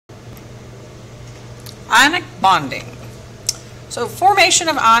Ionic bonding. So formation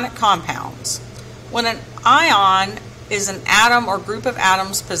of ionic compounds. When an ion is an atom or group of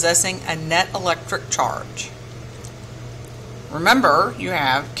atoms possessing a net electric charge. Remember, you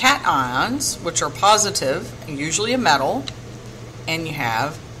have cations, which are positive, usually a metal, and you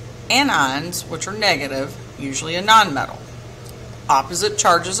have anions, which are negative, usually a nonmetal. Opposite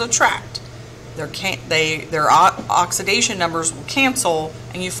charges attract. Their oxidation numbers will cancel,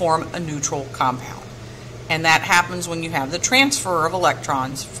 and you form a neutral compound. And that happens when you have the transfer of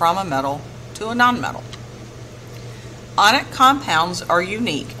electrons from a metal to a nonmetal. Ionic compounds are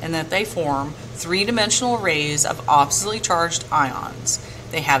unique in that they form three-dimensional arrays of oppositely charged ions.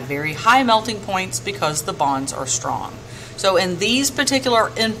 They have very high melting points because the bonds are strong. So in these particular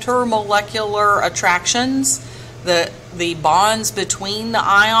intermolecular attractions, the bonds between the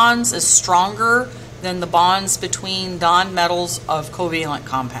ions is stronger than the bonds between nonmetals of covalent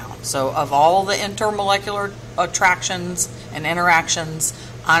compounds. So of all the intermolecular attractions and interactions,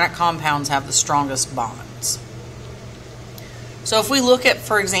 ionic compounds have the strongest bonds. So if we look at,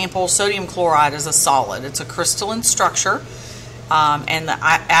 for example, sodium chloride as a solid, it's a crystalline structure, and the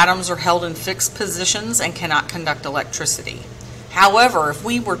atoms are held in fixed positions and cannot conduct electricity. However, if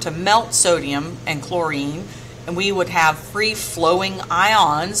we were to melt sodium and chlorine, and we would have free-flowing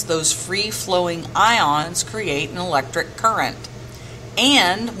ions, those free-flowing ions create an electric current.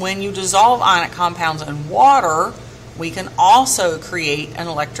 And when you dissolve ionic compounds in water, we can also create an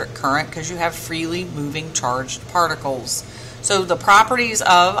electric current because you have freely moving charged particles. So the properties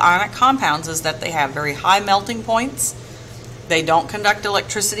of ionic compounds is that they have very high melting points. They don't conduct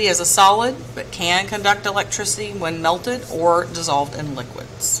electricity as a solid, but can conduct electricity when melted or dissolved in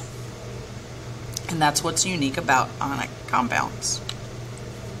liquids. And that's what's unique about ionic compounds.